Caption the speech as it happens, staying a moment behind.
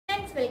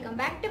friends, welcome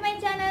back to my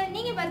channel.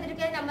 நீங்க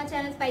பார்த்திருக்கிறது நம்ம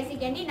channel spicy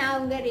candy. நான்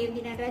உங்க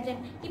ரேவதி நடராஜன்.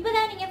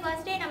 இப்போதான் நீங்க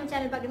ஃபர்ஸ்ட் டே நம்ம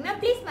சேனல் பார்க்கறீங்கன்னா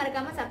ப்ளீஸ்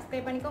மறக்காம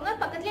Subscribe பண்ணிக்கோங்க.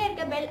 பக்கத்துல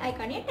இருக்க பெல்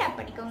ஐகானையும் டேப்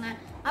பண்ணிக்கோங்க.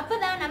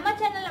 அப்பதான் நம்ம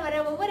சேனல்ல வர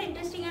ஒவ்வொரு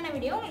இன்ட்ரஸ்டிங்கான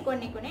வீடியோ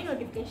உங்களுக்கு ஒண்ணே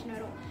நோட்டிஃபிகேஷன்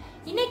வரும்.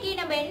 இன்னைக்கு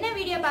நம்ம என்ன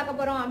வீடியோ பார்க்க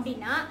போறோம்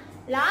அப்படினா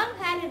லாங்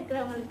ஹேர்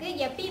இருக்கிறவங்களுக்கு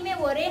எப்பயுமே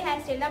ஒரே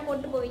ஹேர் ஸ்டைல் தான்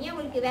போட்டு போவீங்க.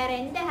 உங்களுக்கு வேற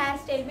எந்த ஹேர்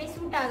ஸ்டைலுமே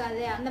சூட்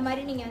ஆகாது. அந்த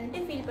மாதிரி நீங்க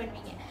வந்துட்டு ஃபீல்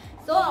பண்ணுவீங்க.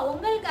 ஸோ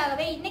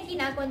உங்களுக்காகவே இன்னைக்கு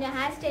நான் கொஞ்சம்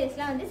ஹேர்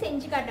ஸ்டைல்ஸ்லாம் வந்து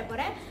செஞ்சு காட்ட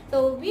போகிறேன். ஸோ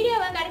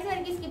வீடியோவை கடைசி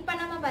வரைக்கும் ஸ்கிப்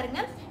பண்ணாமல்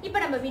பாருங்கள். இப்போ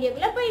நம்ம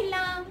வீடியோக்குள்ளே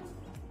போயிடலாம்.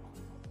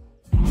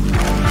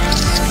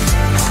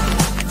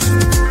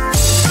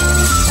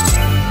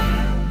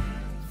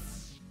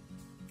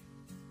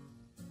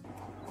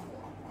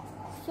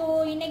 ஸோ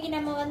இன்றைக்கி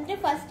நம்ம வந்துட்டு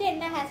ஃபஸ்ட்டு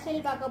என்ன ஹேர்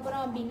ஸ்டைல் பார்க்க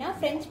போகிறோம் அப்படின்னா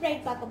ஃப்ரெஞ்ச்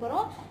ப்ரைட் பார்க்க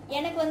போகிறோம்.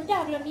 எனக்கு வந்துட்டு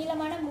அவ்வளோ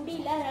நீளமான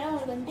முடியல, அதனால்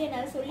உங்களுக்கு வந்துட்டு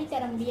என்னால்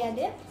சொல்லித்தர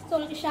முடியாது. ஸோ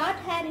உங்களுக்கு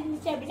ஷார்ட் ஹேர்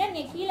இருந்துச்சு அப்படின்னா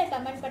நீங்கள் கீழே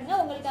கமெண்ட்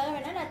பண்ணுங்கள். உங்களுக்காக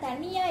வேணால் நான்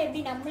தனியாக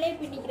எப்படி நம்மளே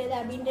பின்னிக்கிறது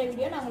அப்படின்ற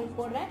வீடியோ நான் உங்களுக்கு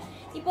போடுறேன்.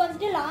 இப்போ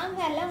வந்துட்டு லாங்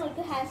ஹேரில்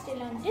உங்களுக்கு ஹேர்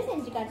ஸ்டைலில் வந்துட்டு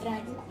செஞ்சு காட்டுறேன்.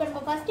 இப்போ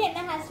நம்ம ஃபஸ்ட்டு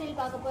என்ன ஹேர்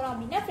ஸ்டைல் பார்க்க போகிறோம்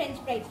அப்படின்னா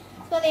ஃப்ரெஞ்ச் ப்ரைட்.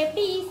 ஸோ அதை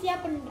எப்படி ஈஸியாக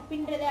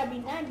பின்னுறது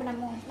அப்படின்னா இப்போ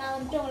நான்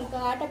வந்துட்டு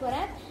உங்களுக்கு காட்ட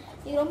போகிறேன்.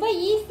 இது ரொம்ப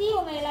ஈஸி,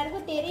 உங்கள்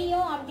எல்லாருக்கும்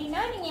தெரியும்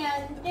அப்படின்னா நீங்கள்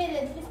வந்துட்டு இதை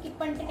வந்துட்டு ஸ்கிப்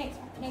பண்ணிட்டு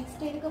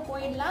நெக்ஸ்ட் இதுக்கு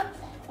போயிடலாம்.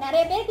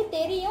 நிறைய பேருக்கு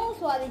தெரியும்.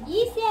 ஸோ அது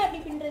ஈஸியாக எப்படி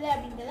பின்னுறது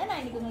அப்படின்றத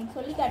நான் இன்றைக்கி உங்களுக்கு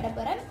சொல்லி காட்ட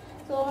போகிறேன்.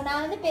 ஸோ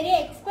நான் வந்து பெரிய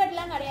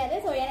எக்ஸ்பர்ட்லாம் கிடையாது.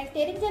 ஸோ எனக்கு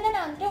தெரிஞ்சதை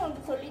நான் வந்துட்டு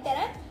உங்களுக்கு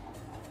சொல்லித்தரேன்.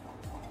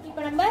 இப்போ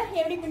நம்ம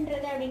எப்படி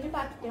பின்னுறது அப்படின்னு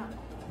பார்த்துக்கலாம்.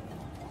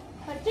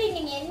 ஃபஸ்ட்டு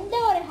நீங்கள் எந்த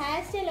ஒரு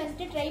ஹேர் ஸ்டைல்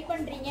வந்துட்டு ட்ரை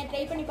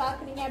பண்ணி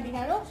பார்க்குறீங்க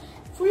அப்படின்னாலும்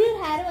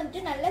ஃபுல் ஹேர்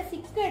வந்துட்டு நல்லா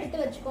சிக்கு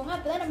எடுத்து வச்சுக்கோங்க.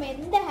 அப்போ தான் நம்ம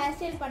எந்த ஹேர்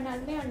ஸ்டைல்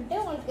பண்ணாலுமே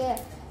வந்துட்டு உங்களுக்கு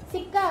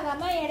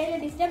சிக்காகாமல் இடையில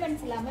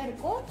டிஸ்டர்பன்ஸ் இல்லாமல்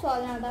இருக்கும். ஸோ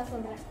அதனால தான்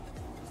சொல்கிறேன்.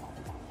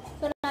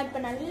 ஸோ நான் இப்போ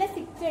நல்ல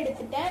சிக்கு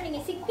எடுத்துட்டேன்.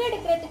 நீங்கள் சிக்கு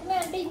எடுக்கிறதுக்குமே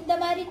வந்துட்டு இந்த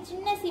மாதிரி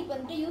சின்ன சீப்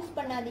வந்துட்டு யூஸ்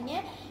பண்ணாதீங்க.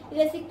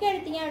 இதில் சிக்கு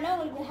எடுத்தீங்க அப்படின்னா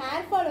உங்களுக்கு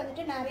ஹேர் ஃபால்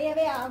வந்துட்டு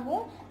நிறையவே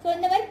ஆகும். ஸோ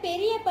இந்த மாதிரி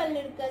பெரிய பல்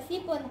இருக்க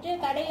சீப் வந்துட்டு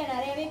கடையில்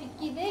நிறையவே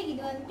விற்கிது.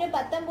 இது வந்துட்டு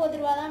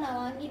 19 ரூபா தான்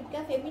நான்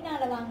வாங்கியிருக்கேன்,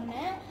 ஃபெமினாவில்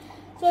வாங்கினேன்.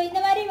 ஸோ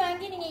இந்த மாதிரி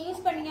வாங்கி நீங்கள்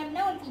யூஸ் பண்ணிங்க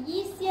அப்படின்னா உங்களுக்கு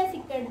ஈஸியாக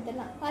சிக்கு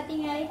எடுத்துடலாம்.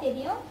 பார்த்தீங்கன்னாலே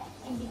தெரியும்,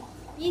 இப்படி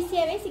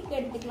ஈஸியாகவே சிக்கு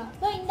எடுத்துக்கலாம்.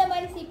 ஸோ இந்த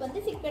மாதிரி சீப் வந்து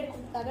சிக்கு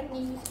எடுக்கிறதுக்காக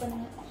நீங்கள் யூஸ்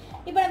பண்ணுங்கள்.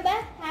 இப்போ நம்ம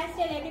ஹேர்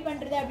ஸ்டைல் எப்படி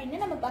பண்ணுறது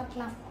அப்படின்னு நம்ம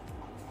பார்க்கலாம்.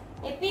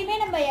 எப்பயுமே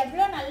நம்ம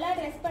எவ்வளோ நல்லா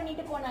ட்ரெஸ்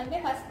பண்ணிட்டு போனாலுமே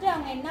ஃபஸ்ட்டு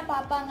அவங்க என்ன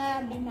பார்ப்பாங்க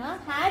அப்படின்னா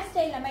ஹேர்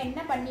ஸ்டைல் நம்ம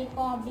என்ன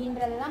பண்ணியிருக்கோம்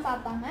அப்படின்றத தான்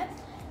பார்ப்பாங்க.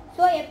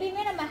 ஸோ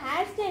எப்பயுமே நம்ம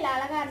ஹேர் ஸ்டைல்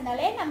அழகாக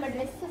இருந்தாலே நம்ம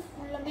ட்ரெஸ்ஸு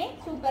ஃபுல்லுமே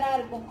சூப்பராக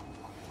இருக்கும்.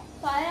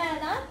 ஸோ அதனால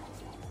தான்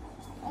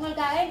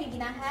உங்களுக்காக இன்றைக்கி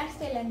நான் ஹேர்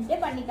ஸ்டைல் வந்துட்டு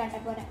பண்ணி காட்ட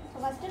போகிறேன். ஸோ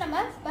ஃபஸ்ட்டு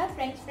நம்ம இப்போ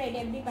ஃப்ரெஞ்ச் ஃப்ரைட்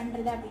எப்படி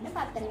பண்ணுறது அப்படின்னு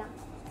பார்த்துடலாம்.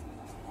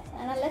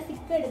 நான் நல்லா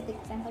சிக்கு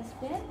எடுத்துக்கிட்டேன்.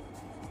 ஃபஸ்ட்டு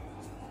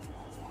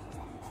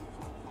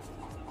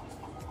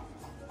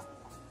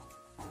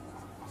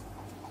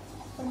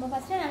நம்ம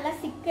ஃபஸ்ட்டு நல்லா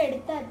சிக்கு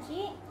எடுத்தாச்சு.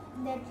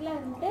 இந்த இடத்துல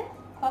வந்துட்டு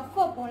பஃப்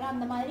வைப்போம்ல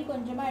அந்த மாதிரி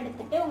கொஞ்சமாக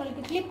எடுத்துகிட்டு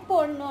உங்களுக்கு கிளிப்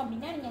போடணும்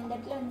அப்படின்னா நீங்கள் இந்த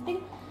இடத்துல வந்துட்டு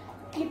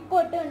கிளிப்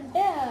போட்டு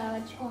வந்துட்டு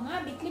வச்சுக்கோங்க.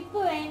 அப்படி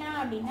கிளிப்பு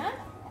வேணாம் அப்படின்னா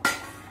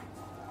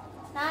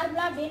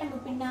நார்மலாக அப்படியே நம்ம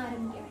பின்ன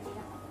ஆரம்பிக்க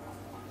வேண்டியதான்.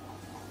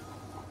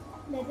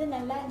 இந்த இது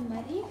நல்லா இந்த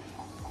மாதிரி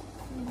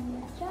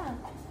வச்சா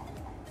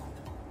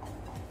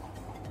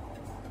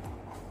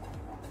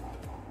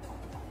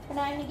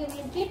நான் இன்னைக்கு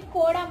உங்களுக்கு கிளிப்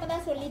போடாமல்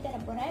தான் சொல்லி தர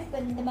போகிறேன். இப்போ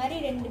இந்த மாதிரி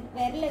 2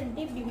 விரல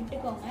வந்துட்டு இப்படி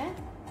விட்டுக்கோங்க.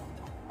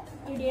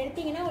 இப்படி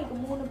எடுத்தீங்கன்னா உங்களுக்கு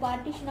 3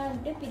 பார்ட்டிஷனாக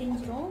வந்துட்டு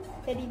பிரிஞ்சிரும்.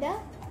 தெரியுதா?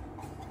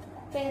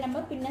 இப்போ இதை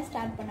நம்ம பின்ன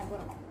ஸ்டார்ட் பண்ண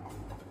போகிறோம்.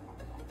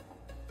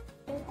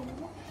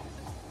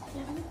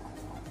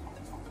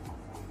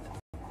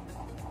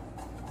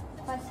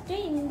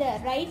 ஃபஸ்ட்டு இந்த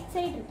ரைட்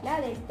சைடு இருக்குல்ல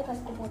அதை எடுத்து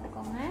ஃபஸ்ட்டு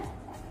போட்டுக்கோங்க.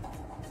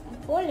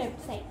 இப்போது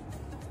லெஃப்ட் சைடு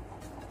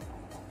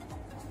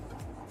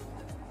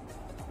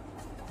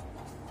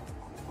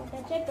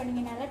இப்போ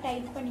நீங்கள் நல்லா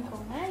டைட்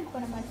பண்ணிக்கோங்க. இப்போ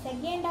நம்ம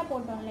செகண்டாக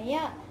போட்டோம்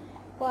இல்லையா,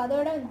 இப்போ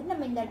அதோட வந்து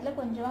நம்ம இந்த இடத்துல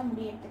கொஞ்சமாக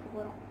முடி எடுத்துக்க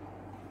போகிறோம்.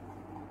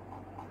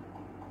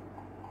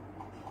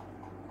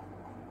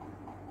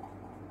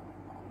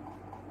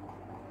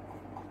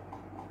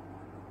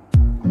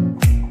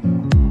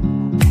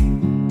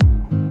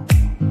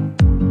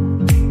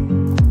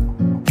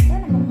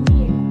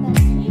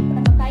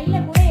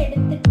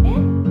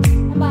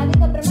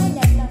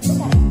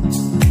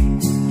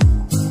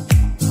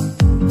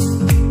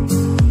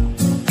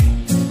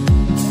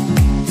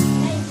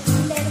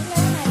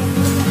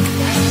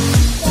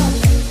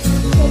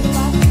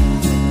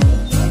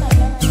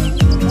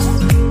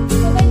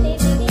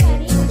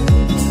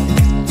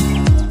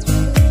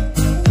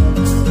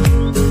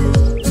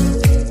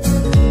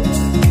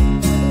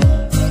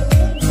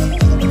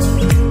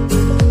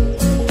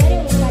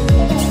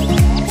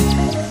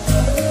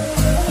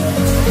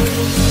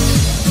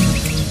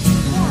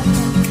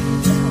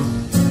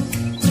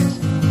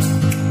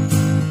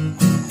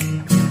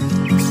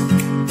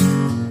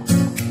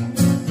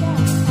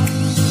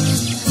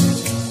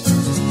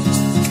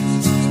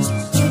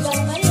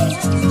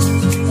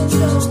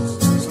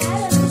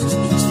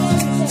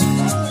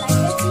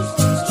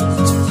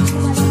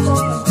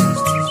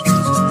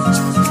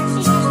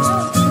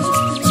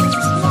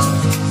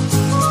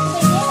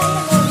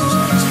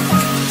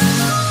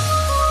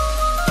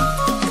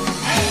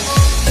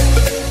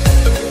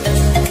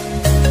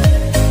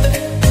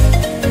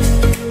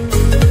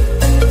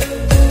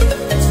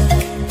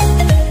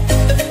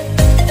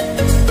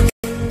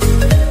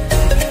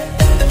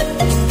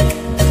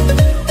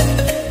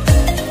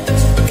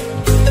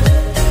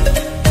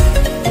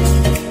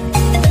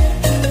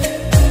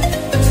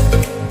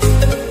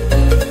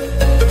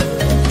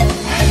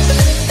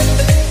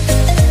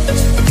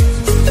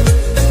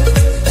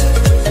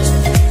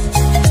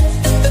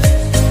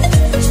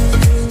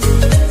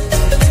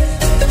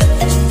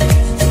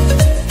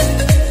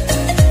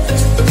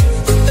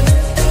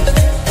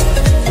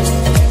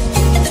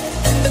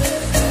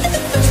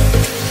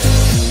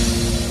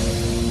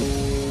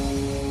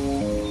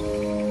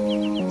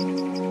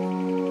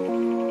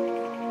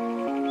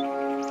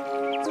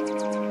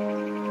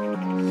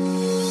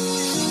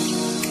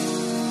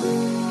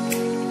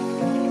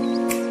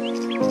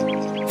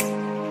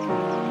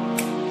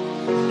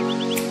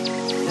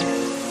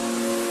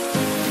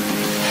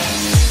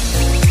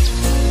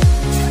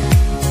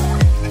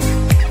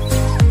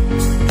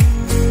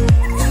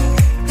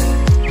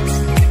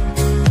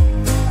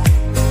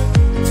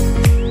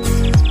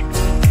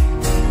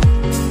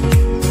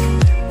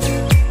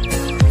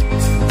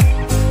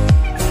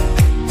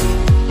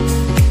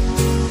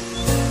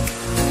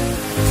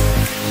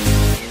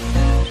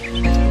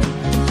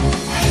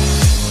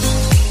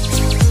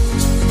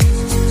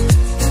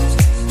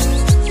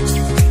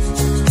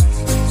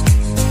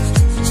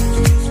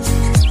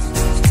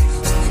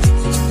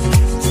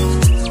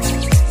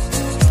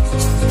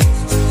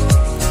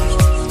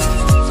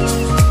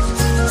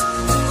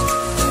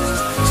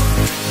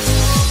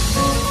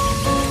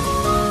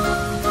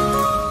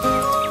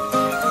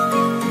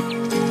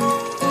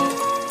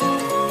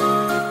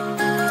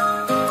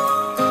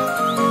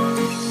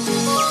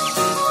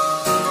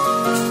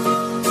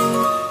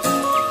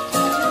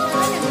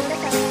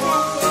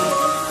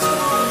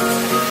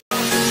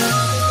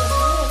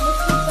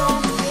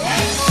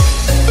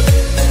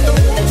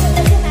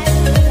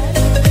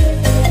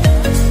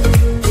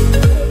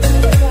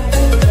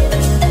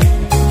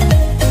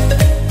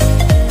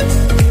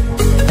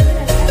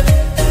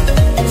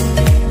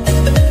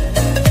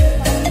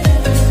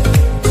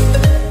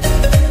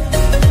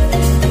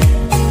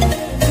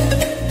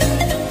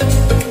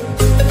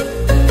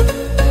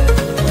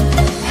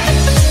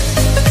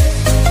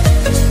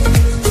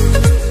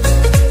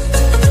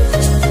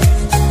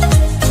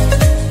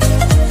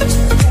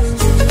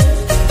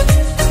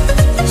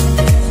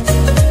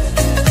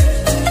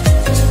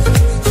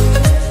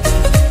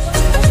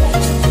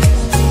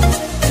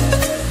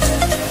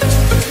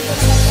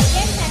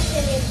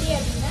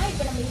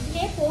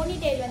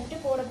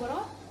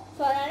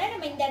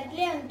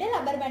 ஃபர்ஸ்ட்லேயே வந்துட்டு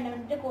ரப்பர் பேண்டை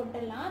வந்துட்டு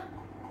போட்டுடலாம்.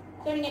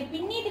 ஸோ நீங்கள்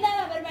பின்னிட்டு தான்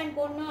ரப்பர் பேண்ட்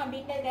போடணும்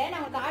அப்படின்றத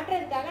நம்ம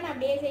காட்டுறதுக்காக நான்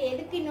அப்படியே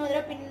எதுக்கு இன்னொரு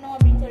தடவை பின்னணும்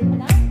அப்படின்னு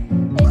சொல்லிட்டு தான்.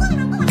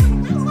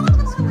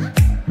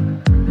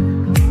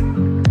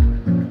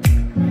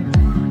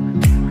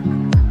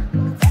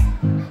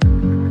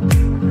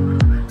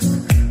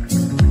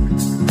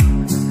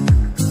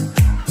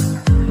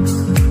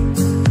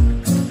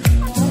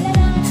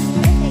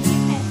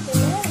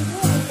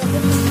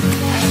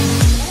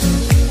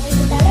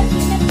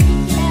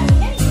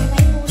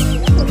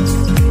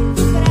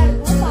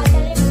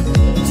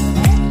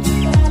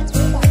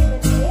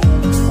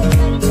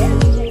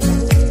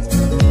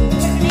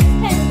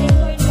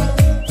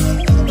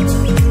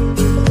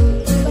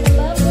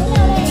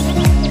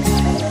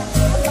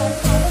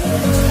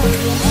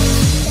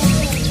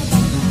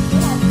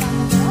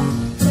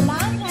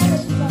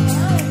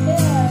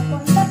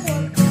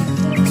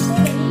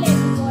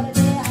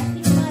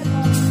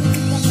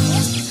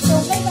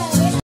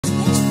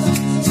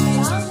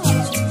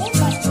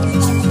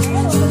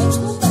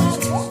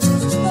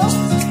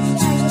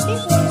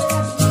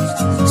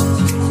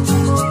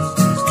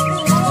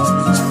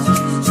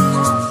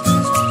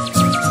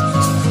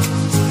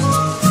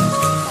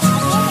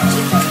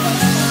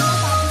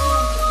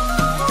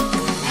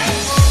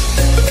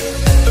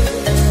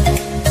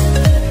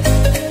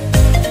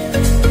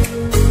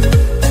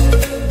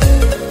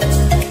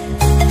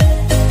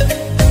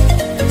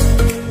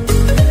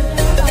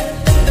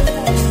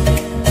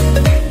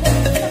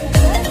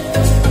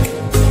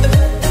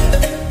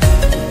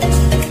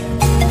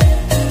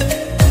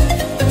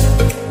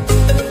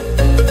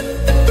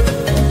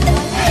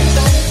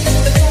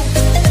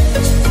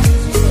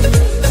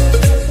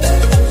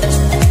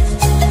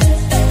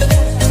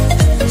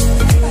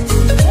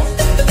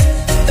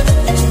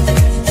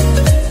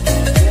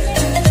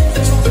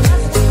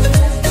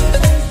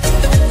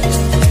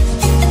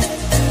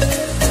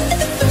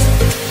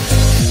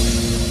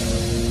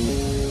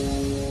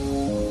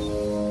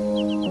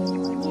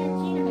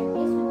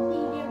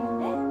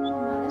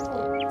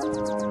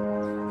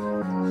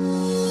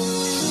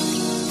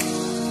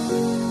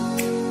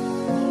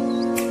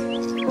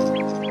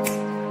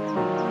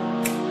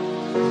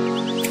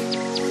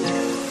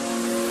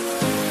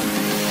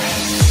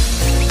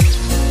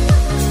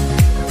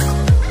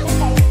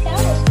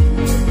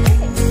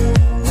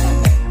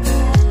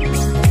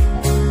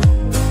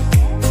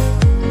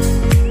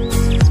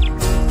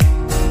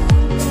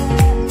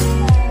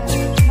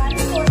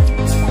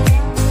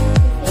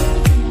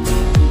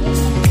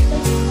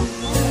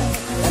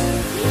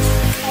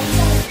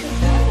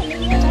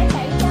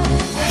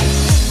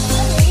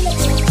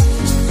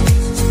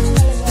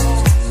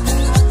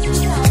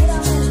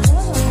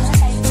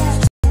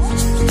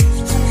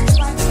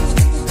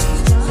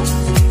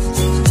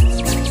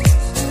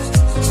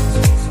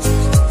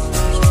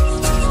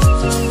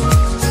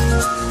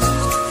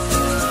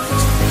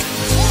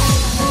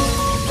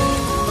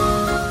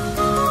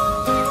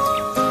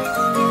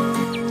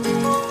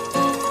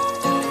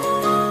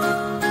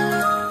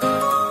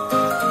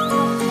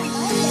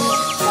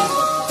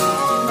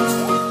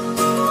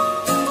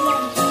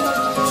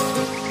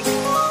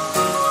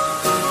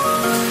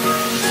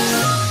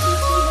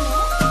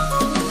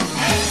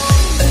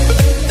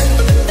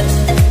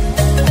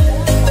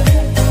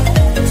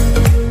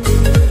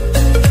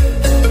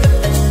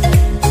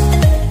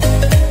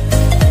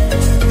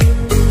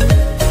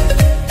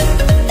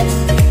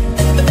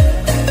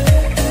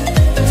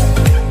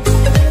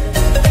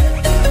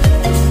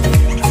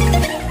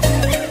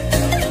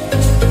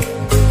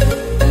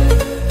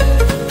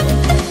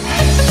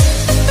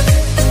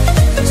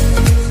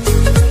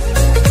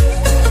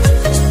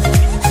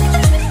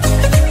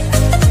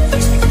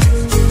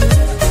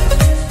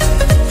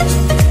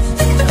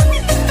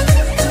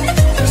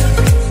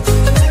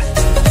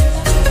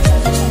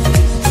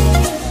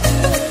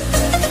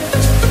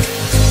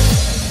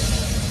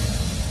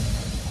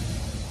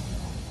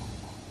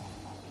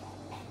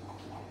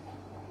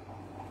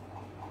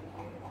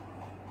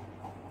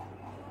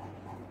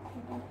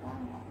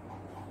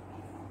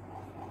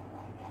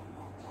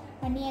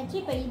 பண்ணியாச்சு.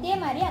 இப்போ இதே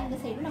மாதிரி அந்த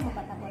சைடும் நம்ம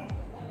பண்ண போகிறோம்.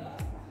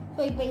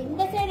 ஸோ இப்போ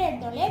இந்த சைடு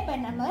எடுத்தோம்லே இப்போ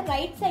நம்ம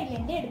ரைட்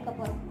சைட்லேருந்து எடுக்க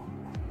போகிறோம்.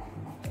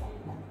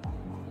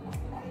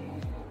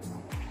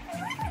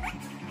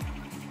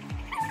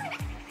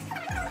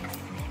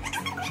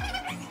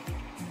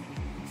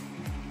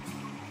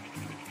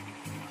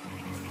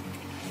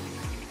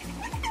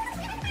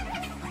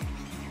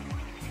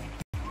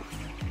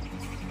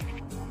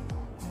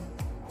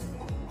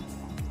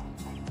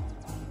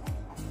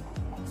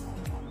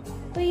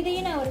 இப்போ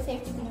இதையும் நான் ஒரு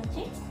சேஃப்டி பின்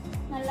வச்சு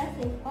நல்லா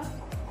சேஃபாக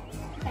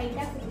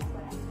டைட்டாக பிடிக்க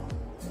போகிறேன்.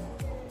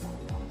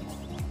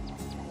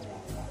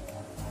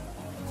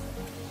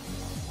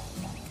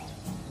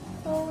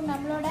 ஸோ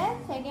நம்மளோட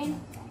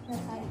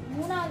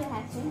மூணாவது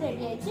ஹேர் ஸ்டைல்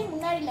ரெடி ஆயிடுச்சு.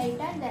 முன்னாடி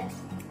லைட்டாக இந்த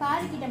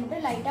காதுகிட்ட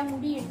மட்டும் லைட்டாக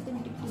முடி எடுத்து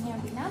விட்டுக்கிட்டீங்க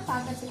அப்படின்னா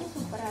பார்க்கறதுக்கு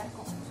சூப்பராக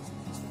இருக்கும்.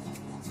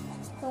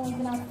 ஸோ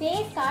உங்களுக்கு நான்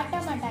ஃபேஸ்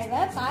காட்ட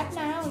மாட்டேன்,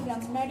 காட்டினா உங்களுக்கு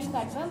நான் முன்னாடியும்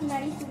காட்டுவேன்.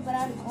 முன்னாடி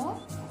சூப்பராக இருக்கும்,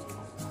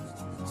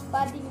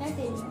 பார்த்தீங்கன்னா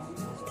தெரியும்.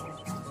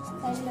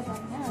 சைடில்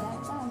பாருங்கள் நல்லா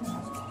இருக்கா.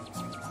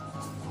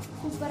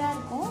 சூப்பராக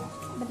இருக்கும்.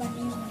 இந்த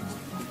பண்ணியும்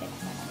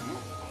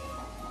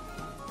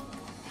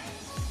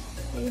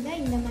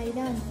இதுதான் இந்த மாதிரி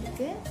தான்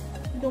வந்துருக்கு.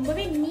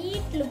 ரொம்பவே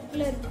நீட்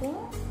லுக்கில்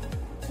இருக்கும்.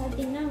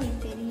 பார்த்தீங்கன்னா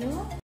உங்களுக்கு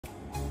தெரியும்.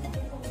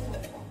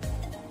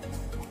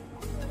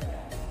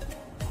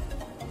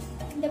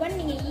 இந்த பன்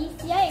நீங்கள்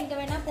ஈஸியாக எங்கே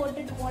வேணால்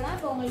போட்டுட்டு போகலாம்.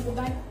 இப்போ உங்களுக்கு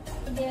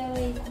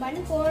பன்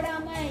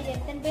போடாமல்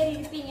எத்தனை பேர்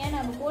இருப்பீங்க,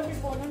 நம்ம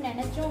போட்டுட்டு போகணும்னு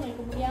நினச்சோம்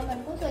உங்களுக்கு முடியாமல்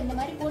இருக்கும். ஸோ இந்த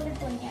மாதிரி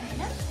போட்டுட்டு போனீங்க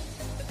அப்படின்னா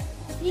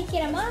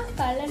சீக்கிரமாக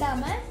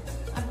கலடாமல்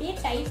அப்படியே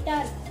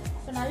டைட்டாக இருக்கும்.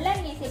 ஸோ நல்லா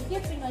நீங்கள்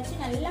செக்யூர் பின்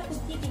வச்சு நல்லா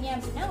குத்திட்டீங்க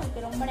அப்படின்னா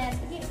உங்களுக்கு ரொம்ப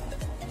நேரத்துக்கு இருக்கும்.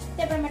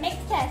 சரி, இப்போ நம்ம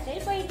நெக்ஸ்ட் ஹேர்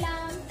ஸ்டைல்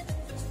போயிடலாம்.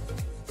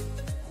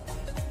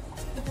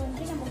 இப்போ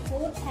வந்து நம்ம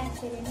ஃபோர்த் ஹேர்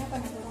ஸ்டைல் என்ன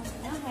பண்ண போகிறோம்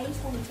அப்படின்னா ஹை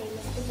போனி டைல்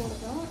வந்து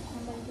போடுறோம்.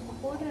 நம்மளுக்கு இப்போ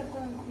போடுறப்போ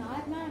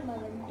நார்மலாக நம்ம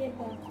வந்துட்டு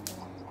இப்போ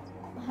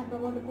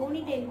ஒரு போனி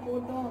டைல்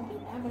போட்டோம்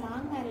அப்படின்னா இப்போ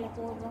லாங் ஹேரில்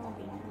போடுறோம்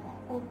அப்படின்னா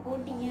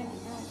போட்டிங்க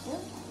அப்படின்னா வந்து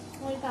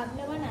உங்களுக்கு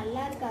அவ்வளோவா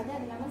நல்லா இருக்காது.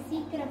 அது இல்லாமல்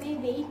சீக்கிரமே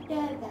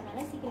வெயிட்டாக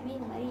இருக்கிறதுனால சீக்கிரமே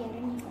இந்த மாதிரி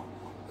இறங்கிடும்.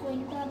 ஸோ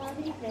இந்த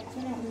மாதிரி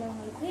பிரச்சனை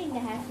உள்ளவங்களுக்கு இந்த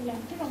ஹேர் ஸ்டைல்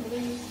வந்துட்டு ரொம்பவே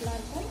யூஸ்ஃபுல்லாக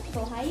இருக்கும்.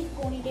 ஸோ ஹை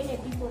போனிடெயில்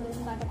எப்படி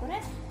போடுறதுன்னு காட்ட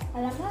போகிறேன்.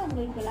 அது இல்லாமல்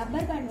உங்களுக்கு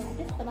ரப்பர் பேண்ட்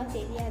வந்துட்டு சுத்தமாக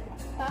தெரியாது,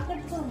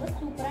 பார்க்குறதுக்கு ரொம்ப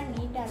சூப்பராக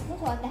நீட்டாக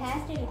இருக்கும். ஸோ அந்த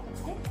ஹேர் ஸ்டைலுக்கு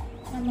வந்துட்டு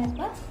நம்ம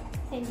இப்போ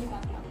செஞ்சு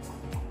பார்க்கலாம்.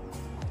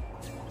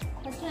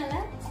 ஃபஸ்ட்டு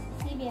நல்லா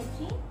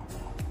சீவியாச்சு.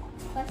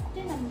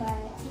 ஃபஸ்ட்டு நம்ம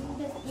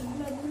இந்த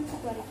இவ்வளோ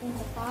தூரத்துக்கு வரைக்கும்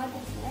இந்த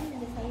பார்ட்டிஷனில்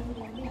இந்த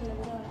சைடில் வந்து இவ்வளோ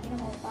தூரம் வரைக்கும்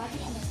நம்ம ஒரு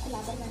பார்ட்டிஷன் வச்சு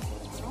ரப்பர் பேண்ட்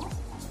போடுறோம்.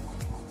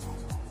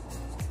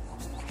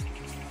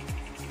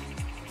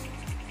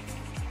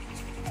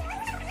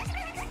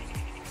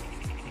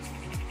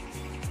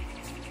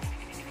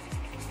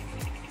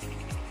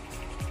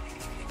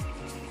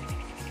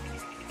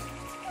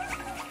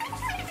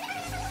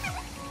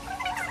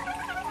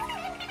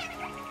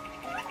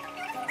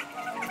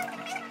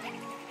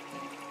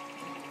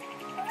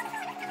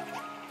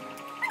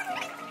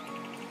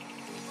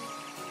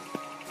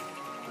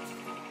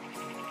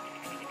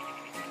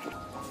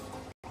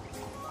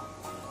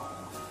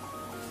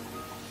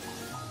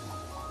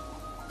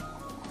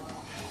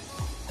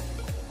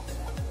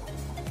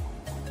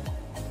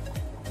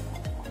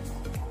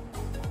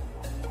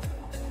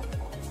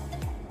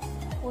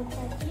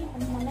 போட்டாச்சு.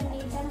 அது நல்லா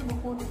நீட்டாக நம்ம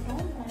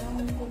போட்டுட்டோம். நல்லா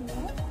உங்களுக்கு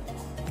தெரியும்.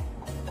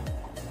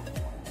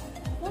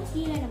 அப்புறம்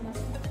கீழே நம்ம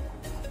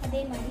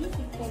அதே மாதிரி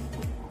சிக்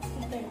எடுத்துக்கலாம்.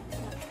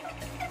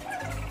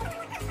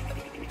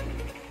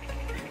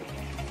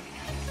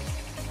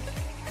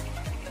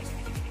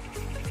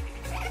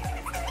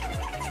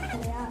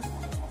 இல்லையா,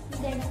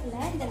 இந்த இடத்துல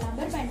இந்த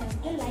ரப்பர் பேண்டை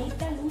வந்துட்டு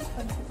லைட்டாக லூஸ்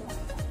பண்ணிக்கலாம்.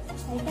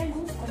 லைட்டாக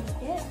லூஸ்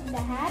பண்ணிவிட்டு இந்த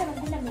ஹேரை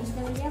வந்து நம்ம இந்த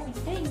வழியாக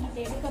விட்டு இங்கிட்ட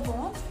எடுக்க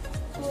போகிறோம்.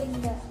 ஸோ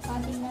இந்த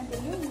பார்த்தீங்கன்னா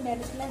தெரியும், இந்த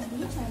இடத்துல அப்படி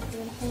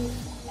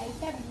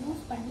லைட்டாக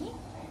யூஸ் பண்ணி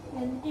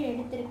வந்துட்டு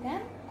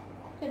எடுத்திருக்கேன்.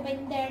 ஸோ இப்போ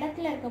இந்த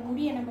இடத்துல இருக்க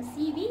முடியை நம்ம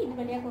சீவி இது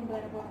வழியாக கொண்டு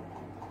வர போகிறோம்.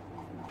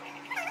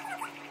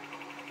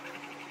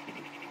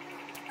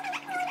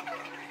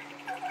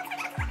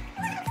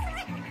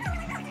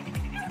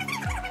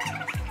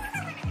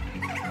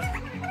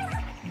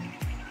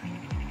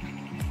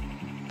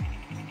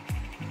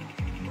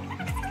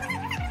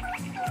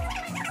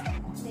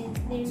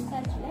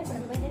 எடுத்தாச்சுல இப்போ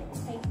நம்ம இதை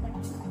டைட்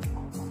பண்ணிக்கலாம்.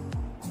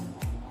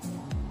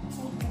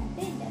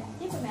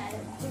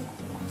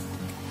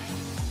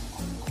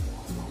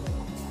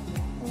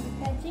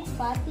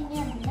 பார்த்தீங்க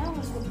அப்படின்னா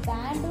உங்களுக்கு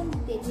பேண்டும்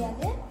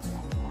தெரியாது,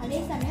 அதே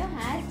சமயம்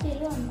ஹேர்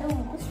ஸ்டைலும் வந்துட்டு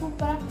உங்களுக்கு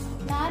சூப்பராக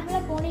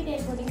நார்மலாக போனி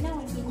டைல் போட்டிங்கன்னா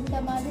உங்களுக்கு இந்த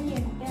மாதிரி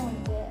வந்துட்டு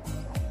உங்களுக்கு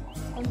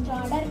கொஞ்சம்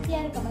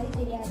அடர்த்தியாக இருக்க மாதிரி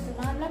தெரியாது.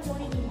 நார்மலாக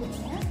போனி டைல்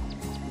போட்டிங்கன்னா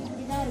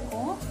இப்படி தான்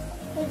இருக்கும்.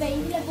 ஸோ இப்போ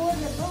இதில்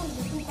போடுறப்போ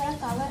உங்களுக்கு சூப்பராக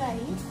கவர்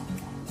ஆகி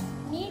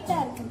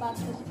நீட்டாக இருக்கும்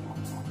பார்க்குறது.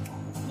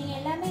 நீங்கள்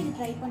எல்லாமே இது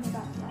ட்ரை பண்ணி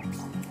பார்க்கலாம்.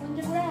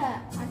 கொஞ்சம் கூட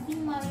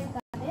அசிங்கமாகவே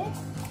இருக்காது,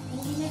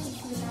 எங்கேயுமே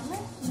பிடிச்சி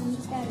இல்லாமல்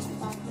நீட்டாக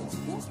இருக்குது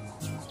பார்க்குறதுக்கு.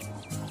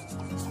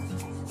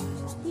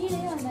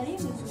 கீழேயும் அந்த மாதிரி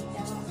உங்களுக்கு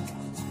நீட்டாக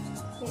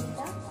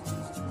சரிங்களா.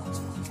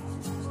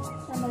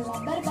 நம்ம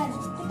ரப்பர் பேண்ட்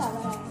வந்துட்டு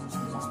கவர் ஆகிடும்.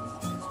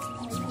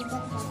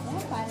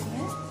 பார்த்தேன்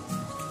பாருங்கள்,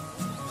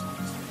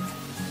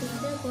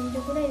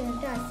 கொஞ்சம் கூட இது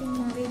வந்துட்டு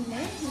அசிங்கமாகவே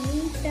இல்லை,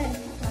 நீட்டாக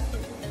இருக்குது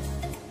பார்க்குறது.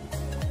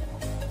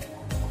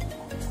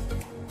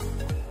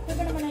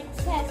 இப்போ நம்ம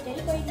நெக்ஸ்ட் ஹேர்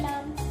ஸ்டைல்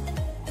போயிடலாம்.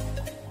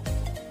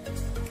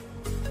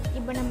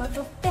 இப்போ நம்ம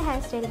 5th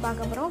ஹேர் ஸ்டைல்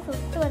பார்க்க போகிறோம்.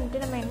 5th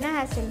வந்துட்டு நம்ம என்ன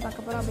ஹேர் ஸ்டைல்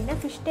பார்க்க போகிறோம் அப்படின்னா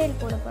ஃபிஷ் ஸ்டைல்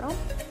போட போகிறோம்.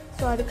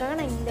 ஸோ அதுக்காக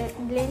நான்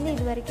இதுலேருந்து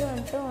இது வரைக்கும்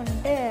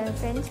வந்துட்டு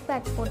ஃப்ரெஞ்ச்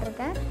பேக்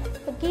போட்டிருக்கேன்.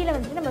 ஸோ கீழே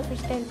வந்துட்டு நம்ம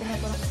ஃபிஷ் ஸ்டைல் பண்ண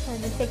போகிறோம். ஸோ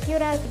அது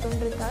செக்யூராக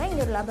இருக்குன்றதுக்காக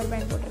இங்கே ஒரு ரப்பர்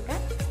பேண்ட்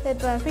போட்டிருக்கேன். ஸோ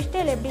இப்போ ஃபிஷ்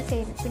ஸ்டைல் எப்படி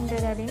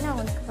பின்னுறது அப்படின்னு நான்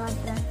உங்களுக்கு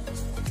காட்டுறேன்.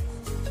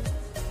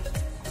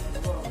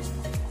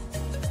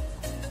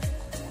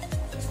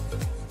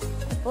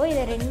 இப்போது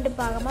இதை 2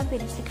 பாகமாக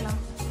பிரிச்சுக்கலாம்.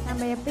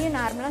 நம்ம எப்பயும்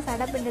நார்மலாக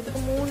சடை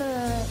பின்னுறதுக்கு 3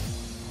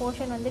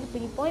 போர்ஷன் வந்துட்டு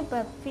பிரிப்போம். இப்போ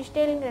ஃபிஷ்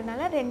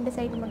ஸ்டைலுங்கிறதுனால 2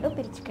 சைடு மட்டும்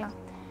பிரிச்சுக்கலாம்.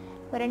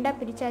 இப்போ 2ஆக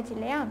பிரித்தாச்சு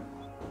இல்லையா.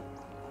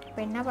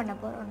 இப்போ என்ன பண்ண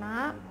போகிறோன்னா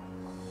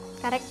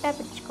கரெக்டாக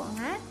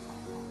பிரிச்சுக்கோங்க.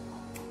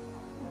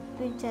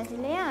 பிரிச்சாச்சு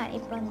இல்லையா.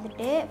 இப்போ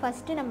வந்துட்டு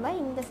ஃபஸ்ட்டு நம்ம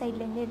இந்த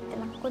சைட்லேருந்து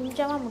எடுத்துடலாம்.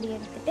 கொஞ்சமாக முடி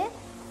எடுத்துகிட்டு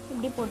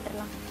இப்படி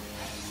போட்டுடலாம்.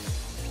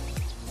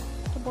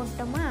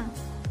 போட்டோமா.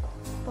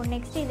 இப்போ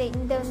நெக்ஸ்ட்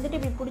இந்த வந்துட்டு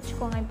இப்படி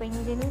பிடிச்சிக்கோங்க. இப்போ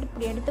இங்கேருந்து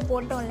இப்படி எடுத்து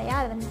போட்டோம் இல்லையா,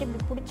 அதை வந்துட்டு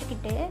இப்படி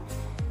பிடிச்சிக்கிட்டு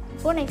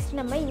இப்போது நெக்ஸ்ட்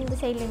நம்ம இந்த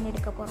சைட்லேருந்து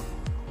எடுக்க போகிறோம்.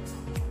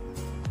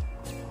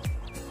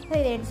 ஸோ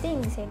இதை எடுத்து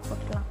இந்த சைடு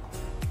போட்டுக்கலாம்.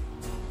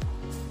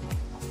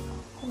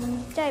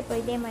 முடிச்சா இப்போ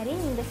இதே மாதிரி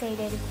இந்த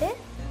சைடு எடுத்து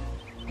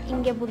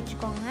இங்கே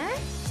பிடிச்சிக்கோங்க.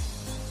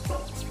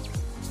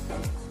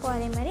 இப்போ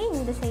அதே மாதிரி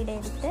இந்த சைடை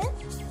எடுத்து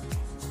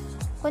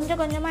கொஞ்சம்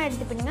கொஞ்சமாக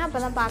எடுத்து பண்ணுங்க,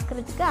 அப்போ தான்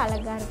பார்க்குறதுக்கு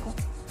அழகாக இருக்கும்.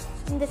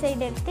 இந்த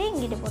சைடு எடுத்து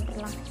இங்கிட்டு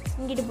போட்டுடலாம்,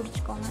 இங்கிட்டு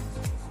பிடிச்சிக்கோங்க.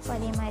 இப்போ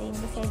அதே மாதிரி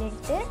இந்த சைடு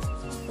எடுத்து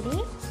இப்படி,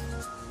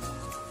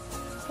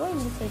 இப்போ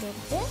இந்த சைடு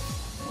எடுத்து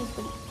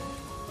இப்படி,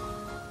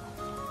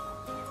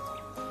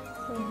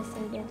 இந்த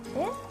சைடு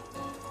எடுத்து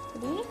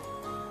இப்படி,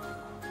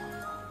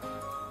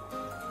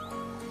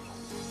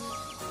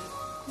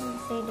 இந்த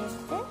சைடு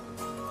எடுத்து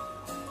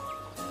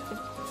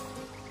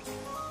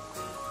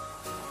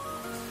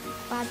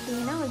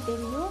பார்த்தீங்கன்னா உங்களுக்கு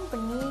தெரியும். இப்போ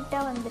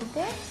நீட்டாக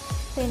வந்திருக்கு.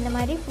 ஸோ இந்த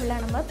மாதிரி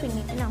ஃபுல்லாக நம்ம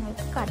பின்னிட்டு நான்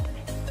உங்களுக்கு காட்டுறேன்.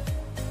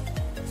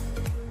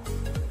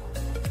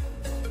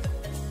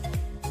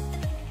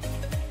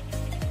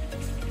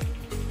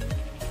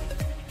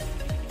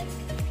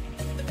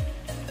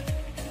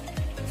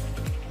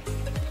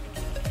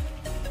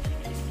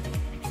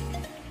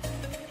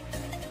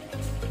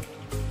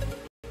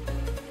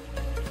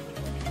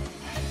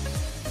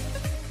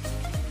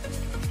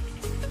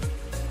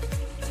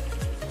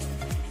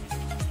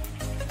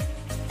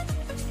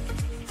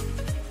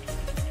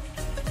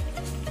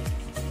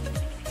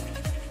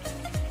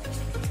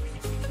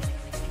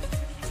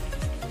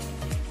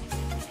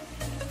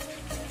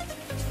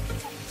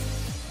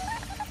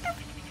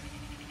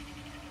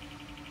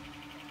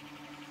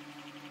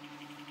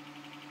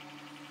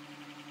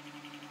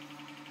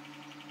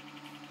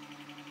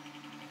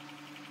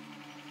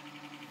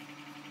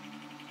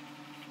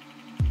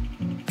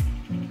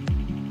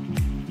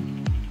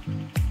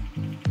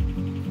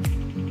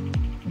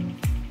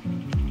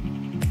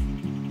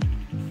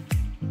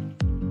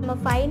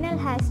 நம்ம ஃபைனல்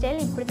ஹேர் ஸ்டைல்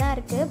இப்படி தான்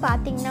இருக்குது.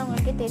 பார்த்தீங்கன்னா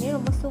உங்களுக்கே தெரியும்,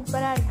 ரொம்ப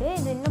சூப்பராக இருக்குது.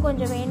 இது இன்னும்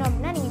கொஞ்சம் வேணும்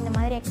அப்படின்னா நீங்கள் இந்த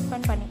மாதிரி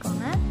எக்ஸ்பெண்ட்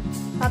பண்ணிக்கோங்க.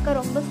 பார்க்க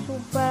ரொம்ப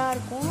சூப்பராக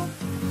இருக்கும்.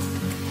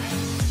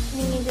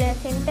 நீங்கள்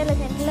இதில்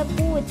சென்டரில்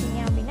பூ வச்சிங்க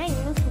அப்படின்னா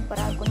இன்னும்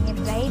சூப்பராக இருக்கும். நீங்கள்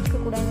ப்ரைட்க்கு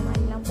கூட இந்த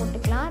மாதிரிலாம்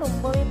போட்டுக்கலாம்.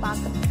 ரொம்பவே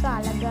பார்க்கறதுக்கு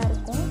அழகாக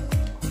இருக்கும்.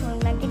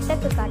 உங்களுக்கு நான்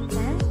கிட்டக்கு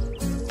காட்டுறேன்.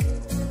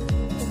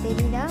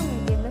 தெரியுதா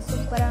உங்களுக்கு எவ்வளோ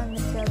சூப்பராக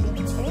வந்துருக்கு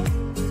அப்படின்ட்டு.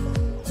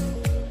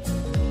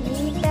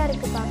 நீட்டாக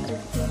இருக்குது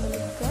பார்க்குறதுக்கு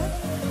உங்களுக்கு.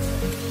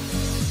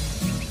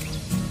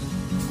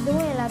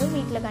 இதுவும் எல்லோரும்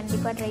வீட்டில்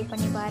கண்டிப்பாக ட்ரை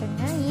பண்ணி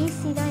பாருங்கள்.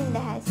 ஈஸி தான் இந்த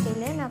ஹேர்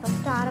ஸ்டைலு. நான்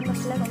ஃபஸ்ட்டு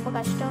ஆரம்பத்தில் ரொம்ப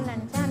கஷ்டம்னு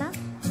நினச்சேன், ஆனால்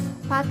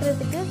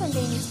பார்க்குறதுக்கு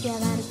கொஞ்சம் ஈஸியாக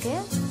தான்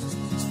இருக்குது.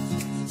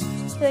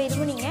 ஸோ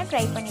இதுவும் நீங்கள்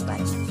ட்ரை பண்ணி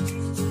பாருங்கள்.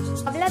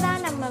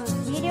 அவ்வளோதான், நம்ம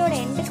வீடியோட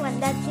எண்டுக்கு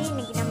வந்தாச்சு.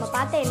 இன்றைக்கி நம்ம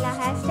பார்த்த எல்லா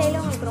ஹேர்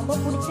ஸ்டைலும் உங்களுக்கு ரொம்ப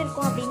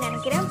பிடிச்சிருக்கும் அப்படின்னு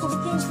நினைக்கிறேன்.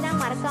 பிடிச்சிருந்துச்சுன்னா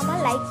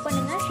மறக்காமல் லைக்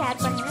பண்ணுங்கள்,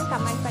 ஷேர் பண்ணுங்கள்,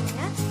 கமெண்ட்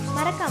பண்ணுங்கள்.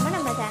 மறக்காமல்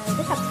நம்ம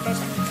சேனலுக்கு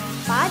சப்ஸ்கிரைப் பண்ணுங்கள்.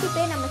 பாதி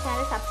பேர் நம்ம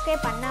சேனலை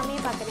சப்ஸ்கிரைப் பண்ணாமே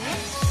பார்க்குறீங்க.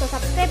 ஸோ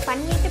சப்ஸ்கிரைப்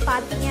பண்ணிவிட்டு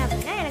பார்த்தீங்க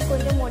அப்படின்னா எனக்கு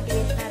கொஞ்சம்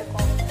மோட்டிவேஷனாக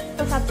இருக்கும்.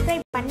 ஸோ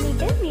சப்ஸ்கிரைப்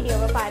பண்ணிவிட்டு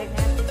வீடியோவை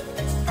பாருங்கள்.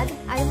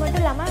 அது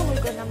மட்டும் இல்லாமல்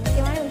உங்களுக்கு ஒரு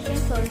முக்கியமான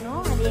விஷயம்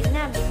சொல்லணும். அது என்ன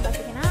அப்படின்னு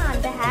பார்த்தீங்கன்னா,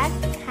 அந்த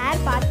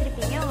ஹேர்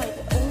பார்த்துருப்பீங்க.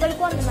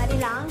 உங்களுக்கும் அந்த மாதிரி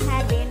லாங்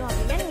ஹேர் வேணும்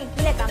அப்படின்னா நீங்கள்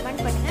கீழே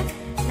கமெண்ட் பண்ணுங்கள்.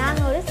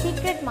 நாங்கள் ஒரு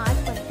சீக்ரெட்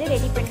மாஸ்க் வந்துட்டு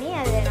ரெடி பண்ணி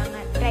அதை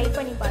நாங்கள் ட்ரை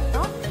பண்ணி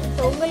பார்த்தோம்.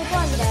 ஸோ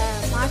உங்களுக்கும் அந்த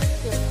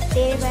மாஸ்க்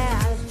தேவை,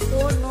 அது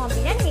போடணும்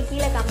அப்படின்னா நீங்கள்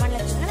கீழே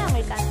கமெண்ட்டில் சொல்லுங்கள். நான்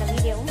உங்களுக்கு அந்த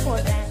வீடியோவும்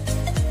போடுறேன்.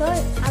 ஸோ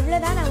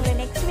அவ்வளோதான், நான் உங்களை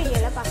நெக்ஸ்ட்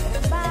வீடியோவில்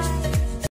பார்க்குறேன். பாய்.